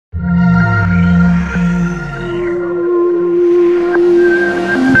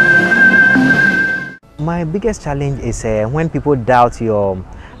My biggest challenge is when people doubt your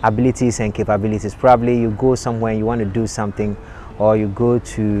abilities and capabilities. Probably you go somewhere, you want to do something, or you go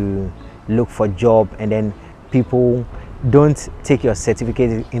to look for a job, and then people don't take your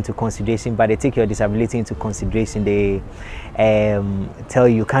certificate into consideration, but they take your disability into consideration. They tell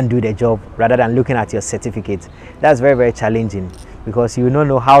you can't do the job rather than looking at your certificate. That's very, very challenging, because you don't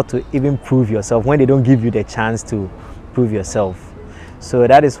know how to even prove yourself when they don't give you the chance to prove yourself. So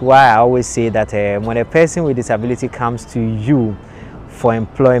that is why I always say that when a person with disability comes to you for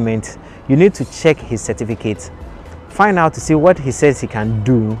employment, you need to check his certificate, find out to see what he says he can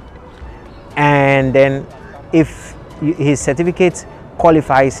do, and then if his certificate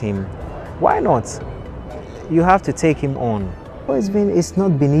qualifies him, why not? You have to take him on. Well, it's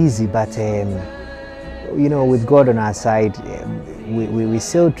not been easy, but you know, with God on our side, we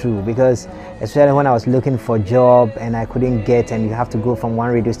sailed through, because especially when I was looking for a job and I couldn't get, and you have to go from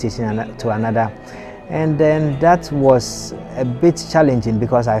one radio station to another, and then that was a bit challenging,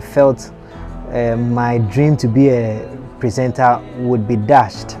 because I felt my dream to be a presenter would be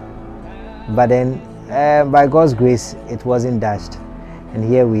dashed. But then by God's grace, it wasn't dashed, and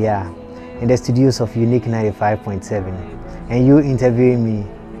here we are in the studios of Unique 95.7, and you interviewing me.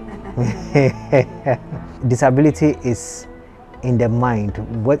 Disability is in the mind.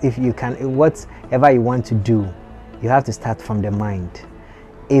 Whatever you want to do, you have to start from the mind.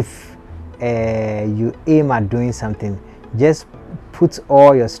 If you aim at doing something, just put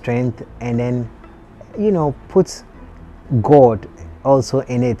all your strength, and then, you know, put God also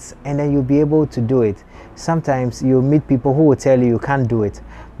in it, and then you'll be able to do it. Sometimes you'll meet people who will tell you you can't do it,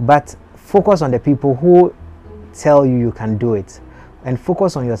 but focus on the people who tell you you can do it, and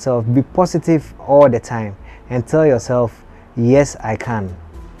focus on yourself. Be positive all the time and tell yourself, yes, I can,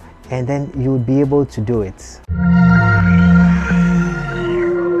 and then you'll be able to do it.